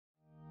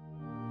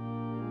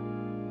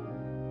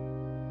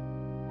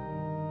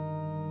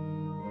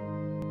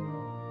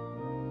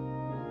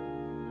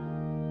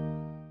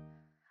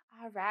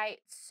right.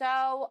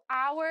 So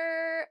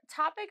our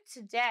topic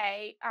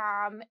today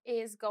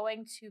is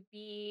going to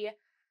be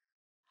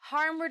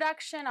harm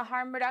reduction, a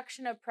harm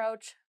reduction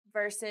approach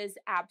versus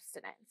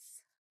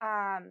abstinence.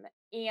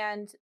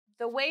 And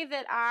the way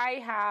that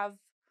I have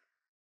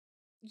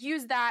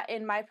used that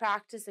in my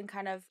practice and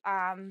kind of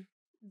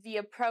the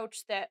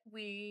approach that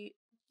we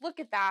look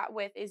at that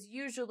with is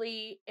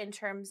usually in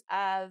terms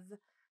of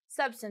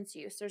substance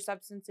use or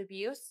substance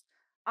abuse.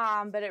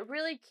 But it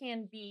really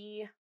can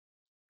be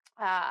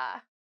uh,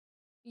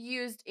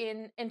 used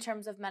in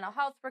terms of mental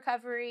health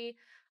recovery,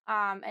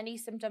 any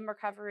symptom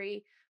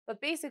recovery. But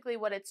basically,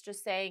 what it's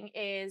just saying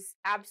is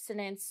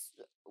abstinence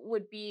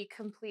would be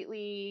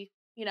completely,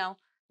 no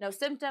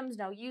symptoms,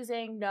 no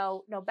using,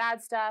 no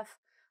bad stuff.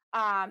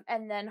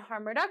 And then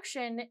harm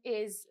reduction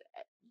is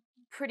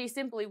pretty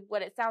simply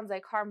what it sounds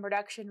like: harm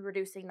reduction,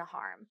 reducing the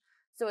harm.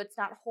 So it's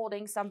not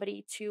holding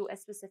somebody to a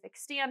specific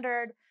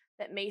standard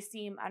that may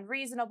seem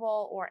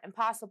unreasonable or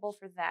impossible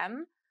for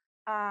them.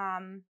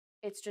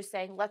 It's just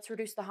saying, let's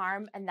reduce the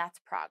harm, and that's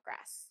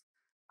progress.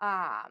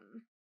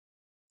 Um,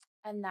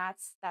 and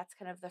that's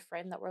kind of the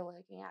frame that we're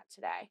looking at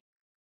today.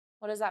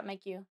 What does that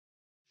make you?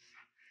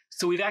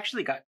 So we've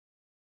actually got,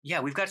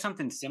 we've got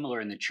something similar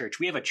in the church.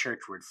 We have a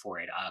church word for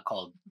it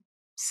called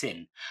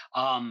sin.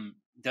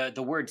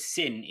 The word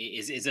sin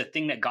is a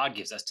thing that God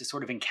gives us to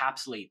sort of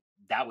encapsulate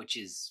that which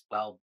is,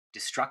 well,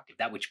 destructive,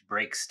 that which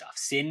breaks stuff.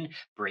 Sin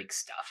breaks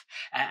stuff.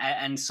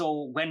 And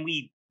so when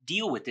we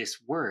deal with this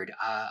word,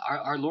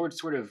 our Lord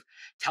sort of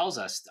tells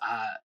us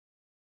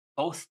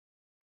both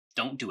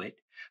don't do it,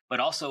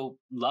 but also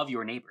love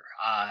your neighbor.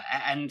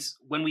 And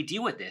when we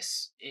deal with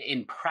this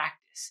in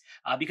practice,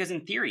 because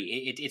in theory,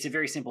 it's a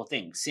very simple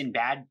thing. Sin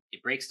bad,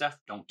 it breaks stuff,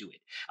 don't do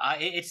it.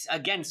 It's,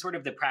 again, sort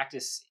of the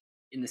practice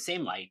in the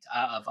same light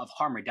of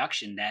harm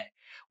reduction, that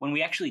when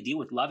we actually deal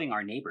with loving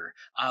our neighbor,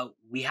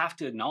 we have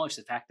to acknowledge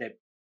the fact that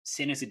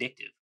sin is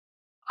addictive.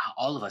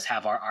 All of us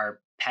have our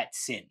pet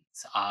sins,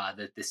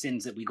 the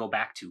sins that we go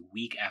back to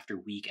week after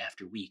week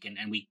after week,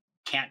 and we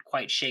can't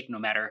quite shake no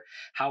matter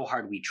how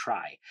hard we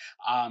try.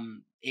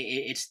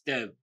 It's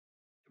the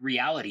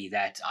reality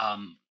that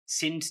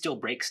sin still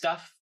breaks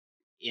stuff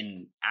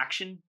in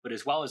action, but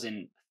as well as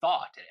in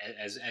thought,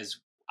 as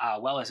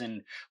well as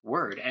in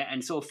word.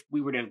 And so, if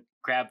we were to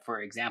grab, for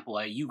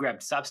example, you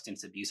grabbed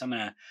substance abuse, I'm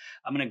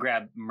gonna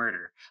grab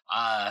murder,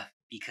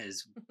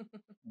 because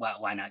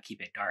why not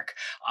keep it dark?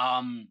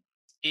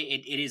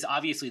 It is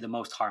obviously the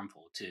most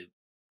harmful to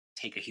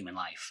take a human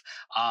life.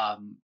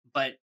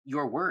 But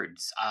your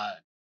words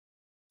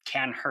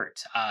can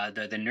hurt.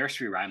 The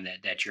nursery rhyme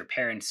that your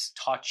parents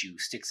taught you,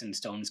 sticks and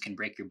stones can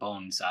break your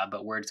bones,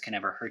 but words can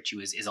never hurt you,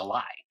 is a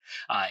lie.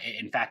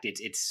 In fact,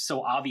 it's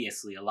so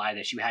obviously a lie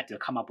that you had to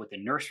come up with a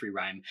nursery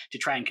rhyme to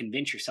try and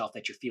convince yourself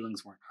that your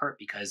feelings weren't hurt,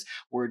 because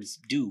words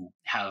do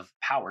have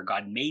power.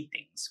 God made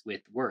things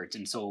with words,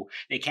 and so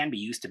they can be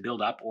used to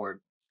build up or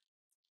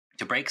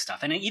to break stuff.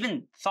 And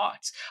even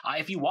thoughts.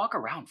 If you walk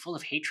around full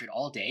of hatred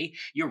all day,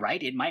 you're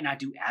right, it might not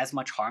do as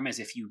much harm as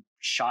if you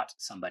shot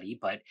somebody,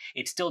 but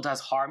it still does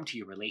harm to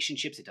your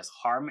relationships. It does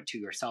harm to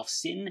yourself.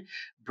 Sin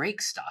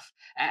breaks stuff.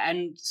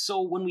 And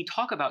so when we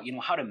talk about,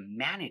 how to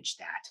manage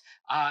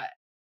that,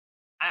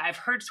 I've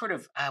heard sort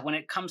of when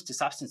it comes to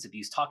substance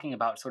abuse, talking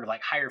about sort of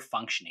like higher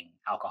functioning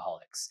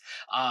alcoholics.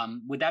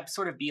 Would that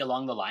sort of be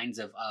along the lines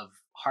of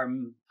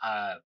harm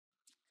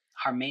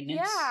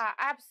maintenance? Yeah,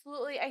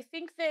 absolutely. I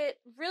think that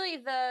really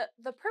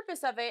the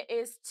purpose of it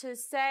is to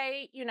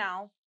say,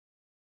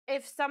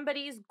 if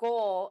somebody's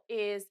goal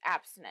is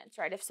abstinence,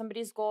 right? If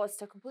somebody's goal is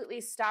to completely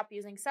stop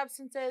using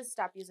substances,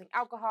 stop using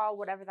alcohol,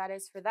 whatever that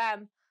is for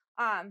them,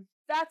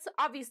 that's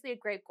obviously a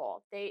great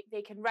goal.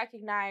 They can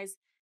recognize,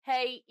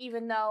 hey,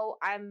 even though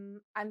I'm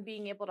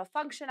being able to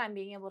function, I'm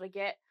being able to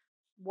get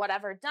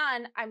whatever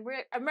done, I'm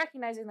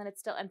recognizing that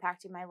it's still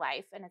impacting my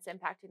life and it's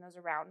impacting those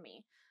around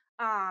me.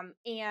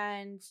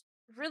 And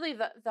really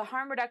the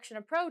harm reduction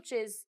approach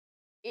is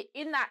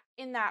in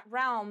that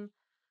realm.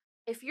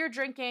 If you're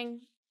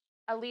drinking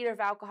a liter of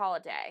alcohol a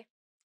day,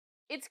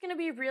 it's going to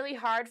be really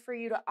hard for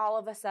you to all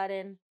of a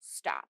sudden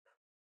stop,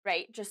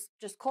 right? Just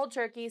cold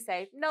turkey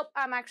say, nope,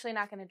 I'm actually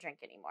not going to drink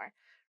anymore,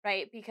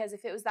 right? Because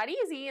if it was that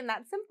easy and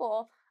that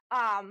simple,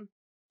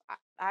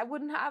 I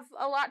wouldn't have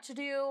a lot to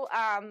do.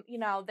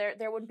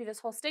 There wouldn't be this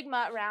whole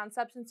stigma around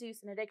substance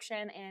use and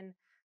addiction and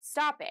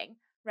stopping,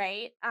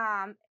 right?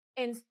 And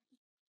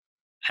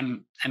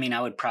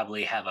I would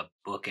probably have a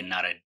book and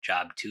not a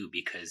job too,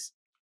 because,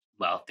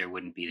 well, there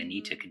wouldn't be the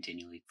need to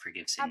continually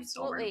forgive sins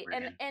over and absolutely.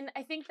 over again. And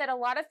I think that a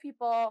lot of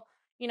people,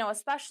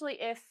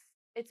 especially if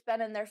it's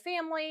been in their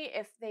family,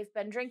 if they've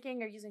been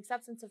drinking or using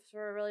substances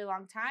for a really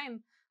long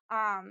time,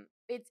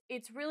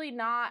 it's really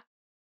not.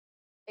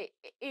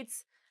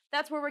 It's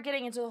that's where we're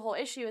getting into the whole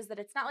issue, is that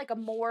it's not like a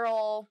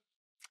moral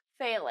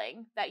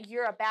failing that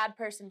you're a bad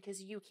person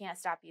because you can't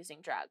stop using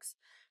drugs,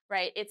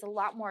 right? It's a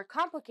lot more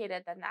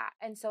complicated than that.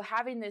 And so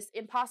having this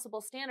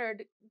impossible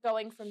standard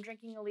going from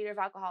drinking a liter of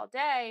alcohol a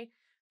day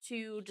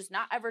to just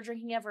not ever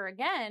drinking ever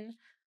again,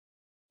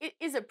 it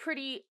is a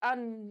pretty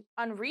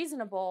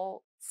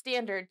unreasonable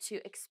standard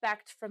to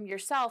expect from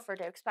yourself or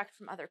to expect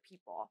from other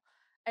people.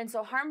 And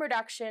so harm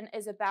reduction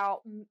is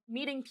about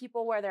meeting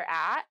people where they're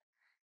at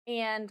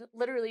and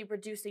literally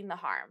reducing the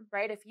harm,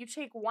 right? If you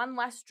take one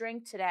less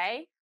drink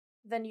today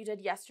than you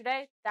did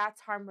yesterday,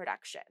 that's harm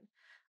reduction.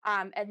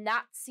 And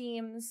that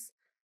seems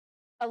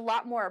a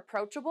lot more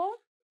approachable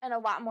and a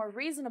lot more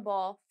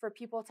reasonable for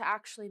people to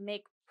actually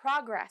make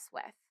progress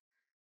with.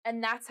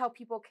 And that's how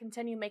people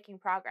continue making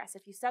progress.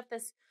 If you set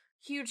this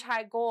huge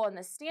high goal and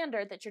the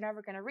standard that you're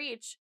never going to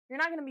reach, you're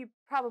not going to be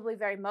probably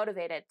very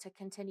motivated to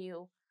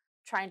continue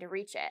trying to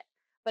reach it.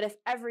 But if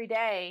every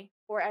day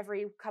or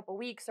every couple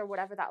weeks or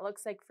whatever that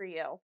looks like for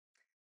you,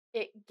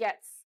 it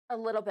gets a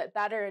little bit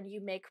better and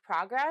you make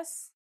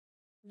progress,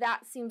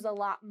 that seems a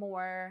lot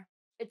more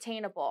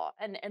attainable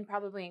and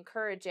probably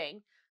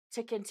encouraging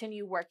to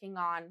continue working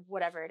on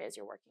whatever it is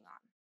you're working on.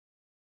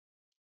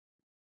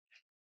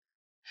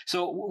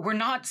 So we're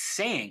not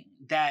saying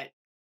that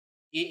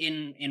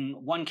in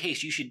one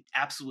case you should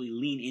absolutely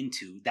lean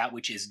into that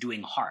which is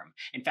doing harm.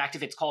 In fact,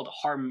 if it's called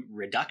harm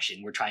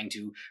reduction, we're trying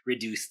to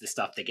reduce the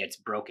stuff that gets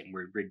broken.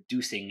 We're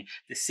reducing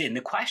the sin.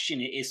 The question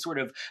is sort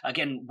of,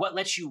 again, what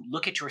lets you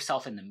look at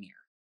yourself in the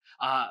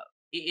mirror?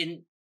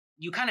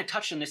 You kind of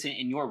touched on this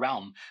in your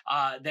realm,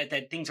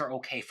 that things are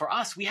okay. For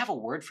us, we have a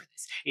word for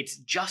this. It's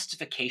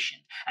justification.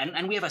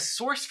 And we have a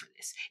source for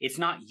this. It's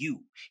not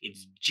you.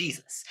 It's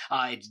Jesus.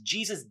 It's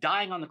Jesus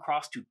dying on the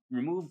cross to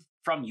remove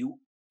from you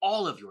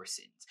all of your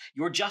sins.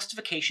 Your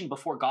justification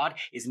before God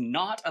is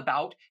not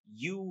about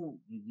you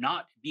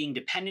not being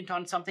dependent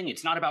on something.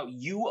 It's not about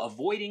you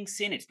avoiding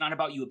sin. It's not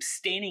about you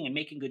abstaining and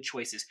making good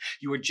choices.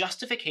 Your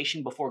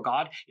justification before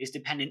God is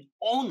dependent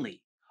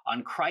only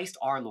on Christ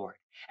our Lord.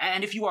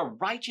 And if you are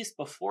righteous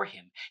before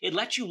him, it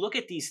lets you look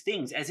at these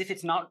things as if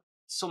it's not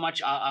so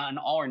much an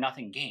all or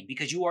nothing game,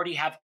 because you already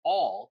have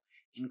all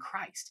in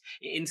Christ.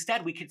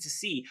 Instead, we get to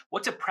see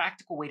what's a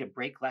practical way to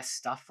break less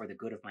stuff for the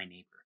good of my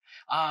neighbor.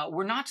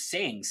 We're not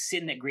saying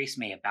sin that grace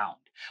may abound.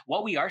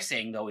 What we are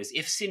saying, though, is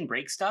if sin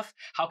breaks stuff,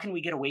 how can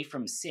we get away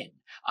from sin?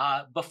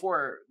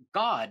 Before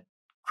God,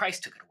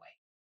 Christ took it away.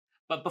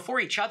 But before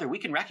each other, we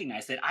can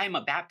recognize that I am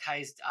a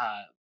baptized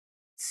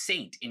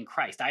saint in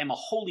Christ. I am a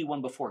holy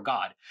one before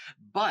God,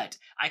 but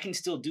I can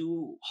still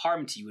do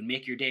harm to you and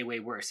make your day way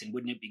worse. And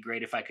wouldn't it be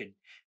great if I could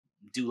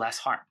do less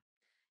harm?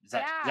 Is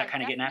that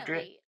kind of getting after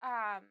it?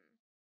 I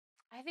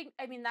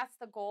mean, that's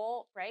the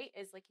goal, right?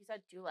 Is like you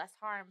said, do less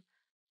harm,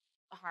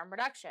 harm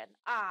reduction.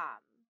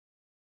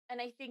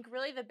 And I think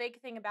really the big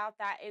thing about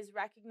that is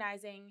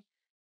recognizing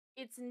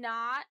it's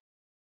not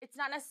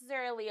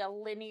necessarily a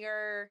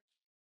linear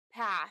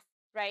path,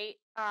 right?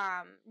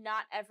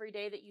 Not every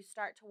day that you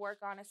start to work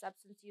on a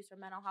substance use or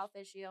mental health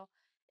issue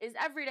is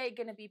every day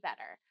going to be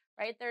better,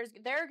 right?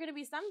 There are going to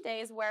be some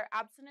days where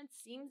abstinence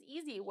seems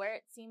easy, where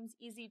it seems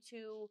easy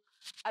to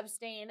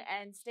abstain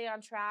and stay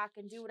on track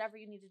and do whatever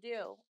you need to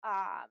do.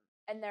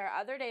 And there are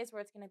other days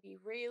where it's going to be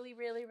really,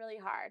 really, really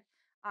hard.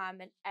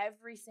 And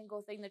every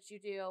single thing that you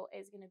do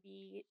is going to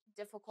be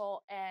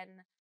difficult and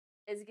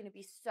is going to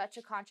be such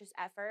a conscious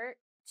effort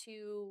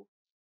to,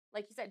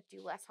 like you said,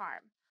 do less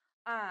harm.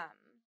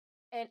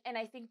 And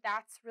I think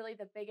that's really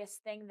the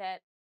biggest thing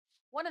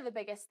one of the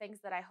biggest things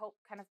that I hope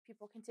kind of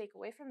people can take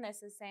away from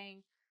this is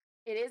saying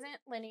it isn't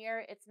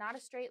linear. It's not a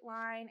straight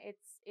line.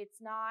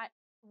 It's not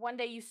one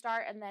day you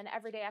start and then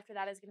every day after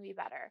that is going to be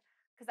better,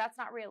 because that's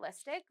not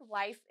realistic.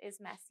 Life is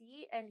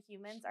messy and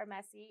humans are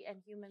messy and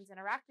humans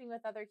interacting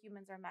with other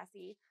humans are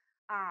messy.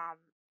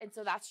 And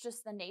so that's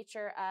just the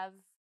nature of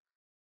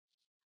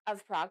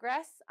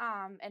progress,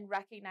 and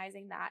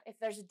recognizing that if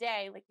there's a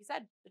day, like you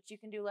said, that you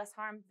can do less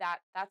harm,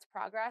 that's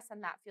progress,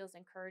 and that feels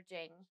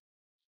encouraging,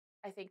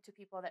 I think, to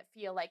people that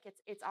feel like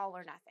it's all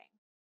or nothing.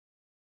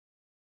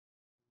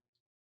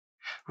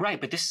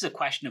 Right, but this is a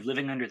question of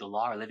living under the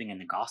law or living in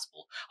the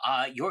gospel.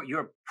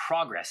 Your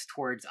progress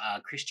towards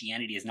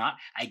Christianity is not,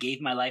 I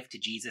gave my life to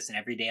Jesus and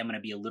every day I'm going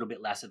to be a little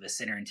bit less of a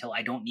sinner until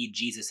I don't need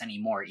Jesus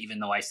anymore, even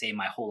though I say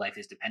my whole life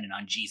is dependent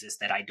on Jesus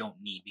that I don't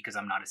need because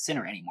I'm not a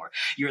sinner anymore.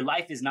 Your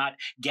life is not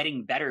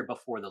getting better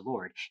before the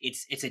Lord.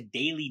 It's a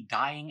daily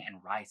dying and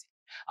rising.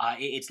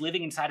 It's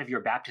living inside of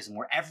your baptism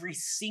where every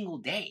single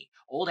day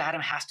old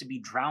Adam has to be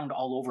drowned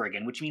all over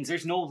again, which means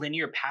there's no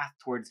linear path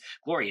towards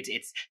glory.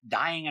 It's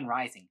dying and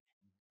rising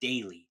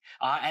daily.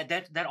 And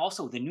that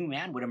also the new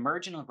man would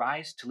emerge and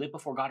arise to live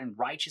before God in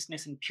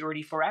righteousness and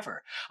purity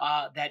forever.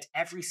 That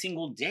every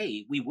single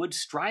day we would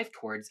strive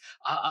towards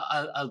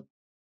a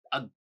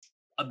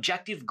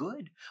objective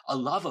good, a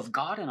love of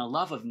God and a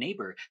love of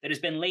neighbor that has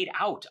been laid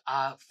out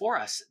for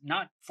us,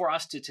 not for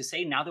us to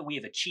say now that we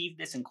have achieved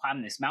this and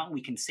climbed this mountain,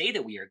 we can say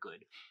that we are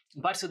good,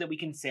 but so that we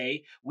can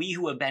say, we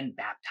who have been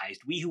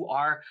baptized, we who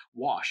are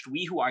washed,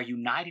 we who are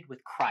united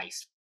with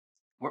Christ,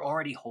 we're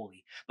already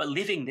holy, but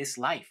living this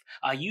life.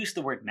 Use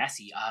the word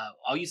messy.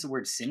 I'll use the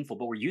word sinful,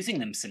 but we're using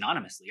them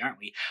synonymously, aren't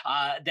we?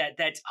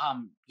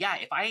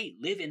 If I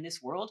live in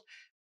this world,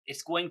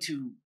 it's going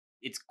to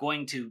it's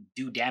going to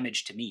do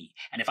damage to me.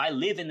 And if I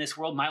live in this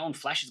world, my own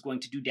flesh is going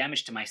to do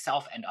damage to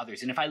myself and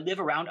others. And if I live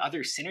around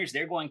other sinners,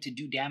 they're going to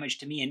do damage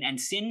to me. And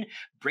sin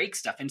breaks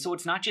stuff. And so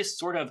it's not just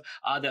sort of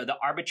the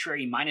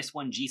arbitrary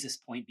 -1 Jesus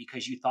point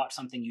because you thought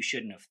something you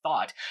shouldn't have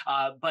thought,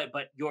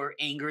 but your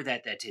anger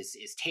that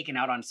is taken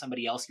out on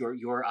somebody else,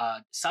 your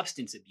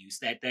substance abuse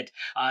that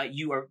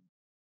you are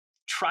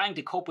trying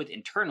to cope with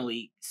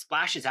internally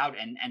splashes out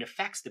and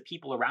affects the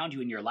people around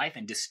you in your life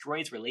and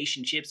destroys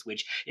relationships,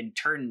 which in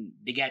turn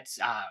begets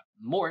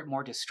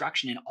more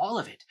destruction. In all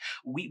of it,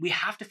 we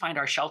have to find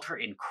our shelter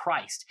in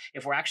Christ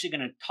if we're actually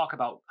going to talk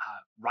about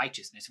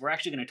righteousness, if we're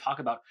actually going to talk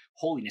about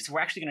holiness, if we're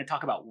actually going to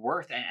talk about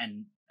worth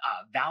and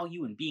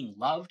value and being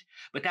loved.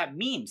 But that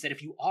means that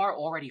if you are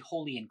already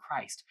holy in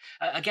Christ,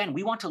 again,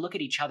 we want to look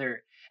at each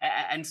other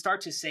and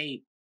start to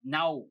say,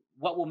 now,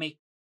 what will make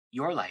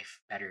your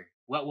life better?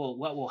 What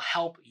will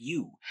help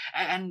you?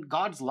 And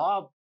God's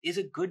law is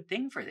a good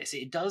thing for this.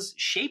 It does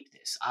shape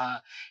this.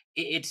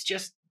 It's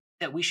just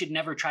that we should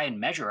never try and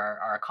measure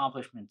our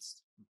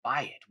accomplishments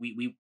by it.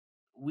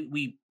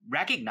 We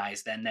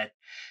recognize then that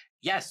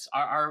yes,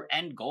 our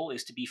end goal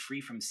is to be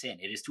free from sin.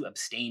 It is to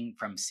abstain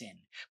from sin.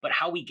 But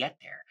how we get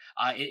there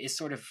is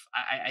sort of,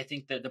 I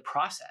think, the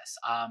process.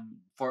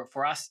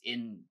 For us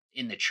in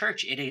the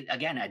church, it is,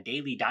 again, a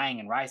daily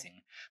dying and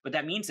rising. But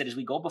that means that as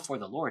we go before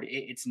the Lord,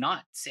 it's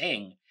not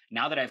saying,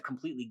 now that I've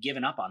completely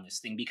given up on this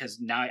thing, because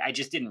now I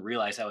just didn't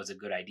realize that was a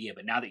good idea,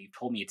 but now that you've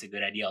told me it's a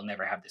good idea, I'll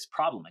never have this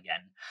problem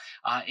again.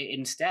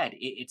 Instead,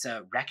 it's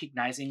a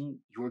recognizing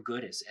your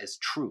good as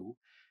true.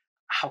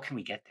 How can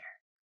we get there?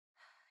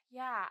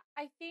 Yeah,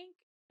 I think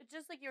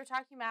just like you were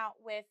talking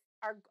about with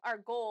our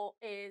goal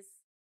is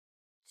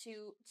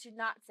to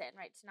not sin,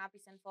 right? To not be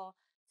sinful,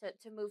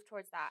 to move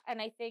towards that. And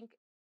I think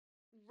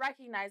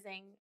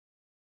recognizing,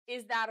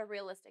 is that a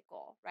realistic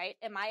goal, right?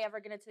 Am I ever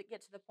going to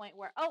get to the point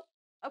where, oh,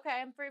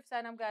 okay, I'm free of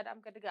sin, I'm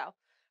good to go,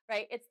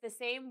 right? It's the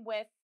same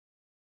with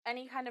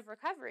any kind of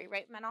recovery,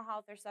 right? Mental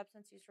health or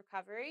substance use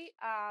recovery,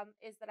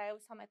 is that I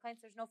always tell my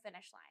clients there's no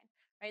finish line,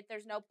 right?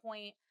 There's no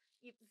point.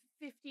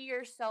 50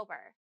 years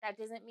sober, that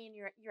doesn't mean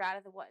you're out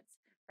of the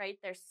woods, right?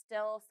 There's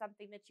still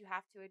something that you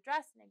have to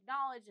address and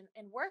acknowledge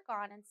and work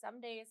on. And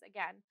some days,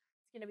 again,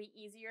 it's going to be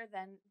easier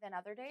than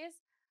other days.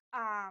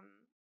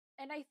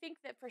 And I think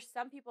that for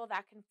some people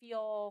that can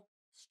feel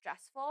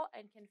stressful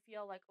and can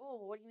feel like,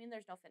 oh, what do you mean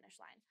there's no finish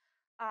line?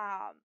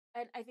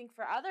 And I think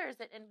for others,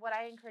 and what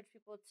I encourage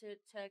people to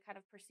kind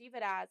of perceive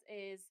it as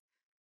is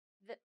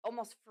that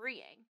almost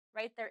freeing,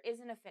 right? There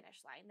isn't a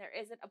finish line. There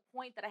isn't a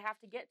point that I have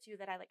to get to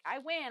that I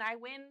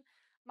win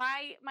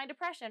my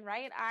depression,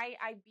 right?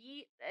 I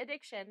beat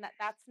addiction.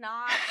 That's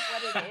not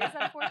what it is,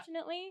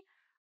 unfortunately.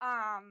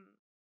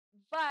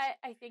 But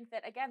I think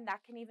that again,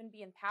 that can even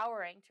be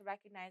empowering to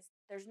recognize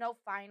there's no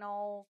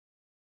final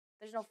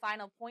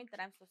point that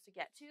I'm supposed to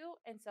get to.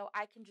 And so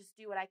I can just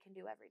do what I can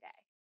do every day.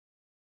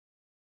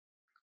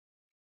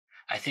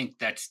 I think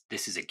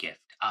this is a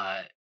gift.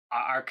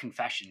 Our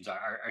confessions,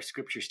 our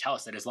scriptures tell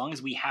us that as long as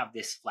we have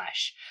this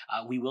flesh,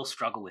 we will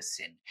struggle with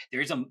sin.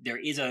 There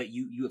is a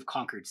you have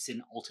conquered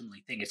sin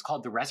ultimately thing. It's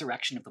called the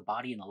resurrection of the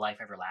body and the life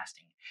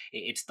everlasting.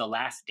 It's the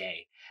last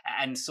day,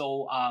 and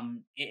so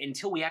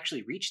until we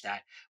actually reach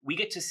that, we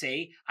get to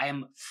say, "I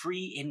am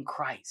free in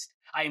Christ."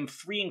 I am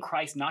free in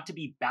Christ not to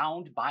be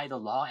bound by the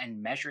law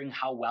and measuring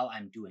how well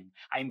I'm doing.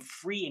 I am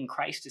free in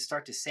Christ to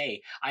start to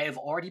say, I have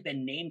already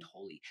been named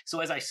holy. So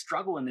as I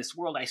struggle in this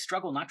world, I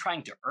struggle not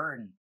trying to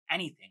earn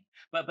anything,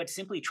 but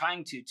simply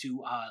trying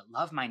to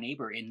love my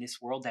neighbor in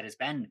this world that has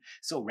been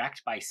so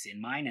wrecked by sin,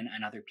 mine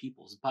and other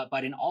people's.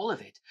 But in all of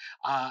it,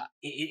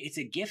 it's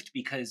a gift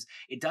because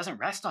it doesn't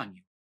rest on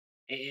you.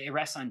 It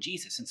rests on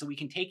Jesus. And so we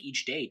can take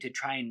each day to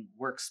try and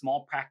work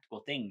small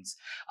practical things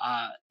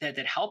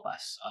that help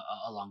us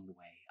along the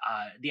way.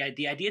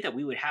 The idea that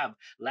we would have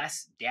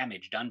less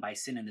damage done by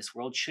sin in this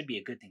world should be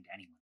a good thing to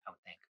anyone, I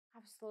would think.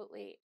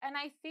 Absolutely. And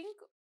I think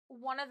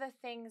one of the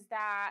things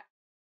that,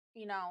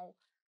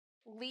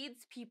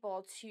 leads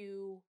people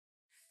to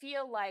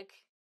feel like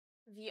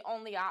the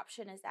only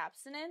option is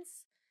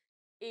abstinence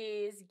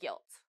is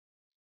guilt.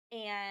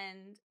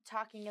 And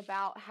talking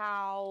about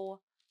how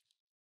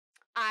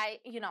I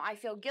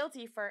feel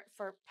guilty for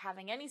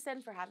having any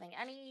sin, for having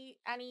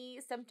any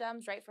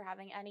symptoms, right? For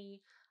having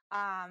any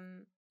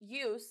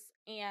use.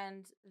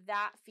 And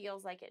that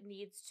feels like it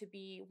needs to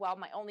be, well,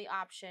 my only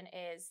option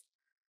is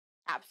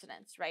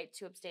abstinence, right?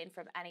 To abstain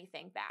from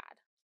anything bad.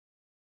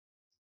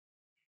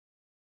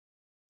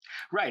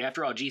 Right.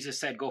 After all, Jesus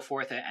said, go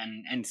forth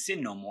and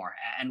sin no more.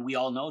 And we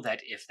all know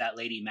that if that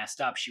lady messed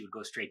up, she would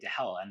go straight to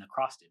hell and the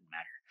cross didn't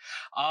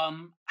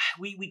matter.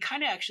 We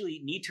kind of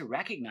actually need to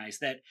recognize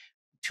that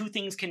two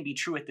things can be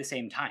true at the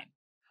same time.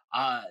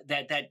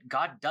 That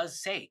God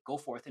does say, go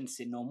forth and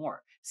sin no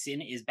more.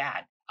 Sin is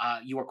bad.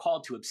 You are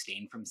called to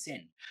abstain from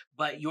sin.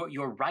 But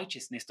your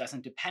righteousness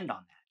doesn't depend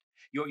on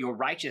that. Your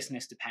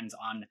righteousness depends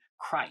on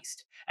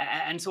Christ.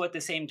 And so at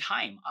the same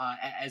time,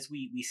 as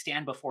we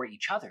stand before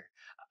each other,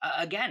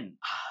 again,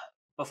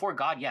 before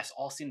God, yes,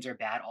 all sins are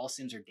bad, all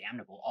sins are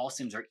damnable, all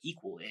sins are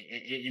equal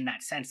in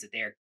that sense that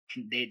they are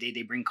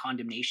they bring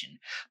condemnation.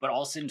 But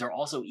all sins are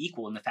also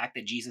equal in the fact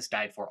that Jesus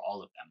died for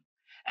all of them.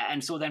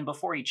 And so then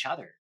before each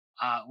other,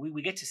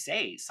 we get to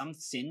say some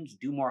sins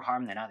do more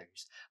harm than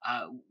others.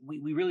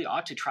 We really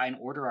ought to try and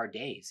order our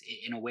days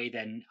in a way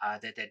then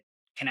that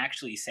can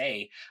actually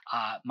say,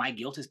 my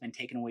guilt has been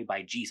taken away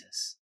by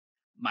Jesus.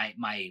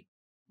 My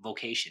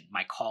vocation,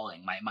 my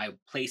calling, my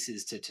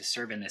places to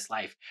serve in this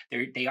life,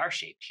 they are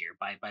shaped here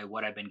by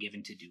what I've been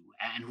given to do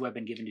and who I've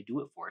been given to do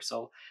it for.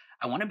 So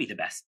I want to be the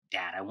best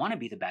dad. I want to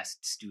be the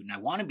best student. I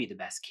want to be the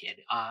best kid.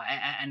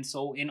 And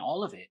so in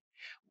all of it,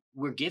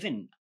 we're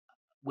given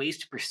ways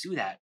to pursue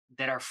that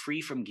are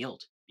free from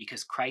guilt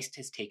because Christ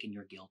has taken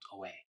your guilt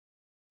away.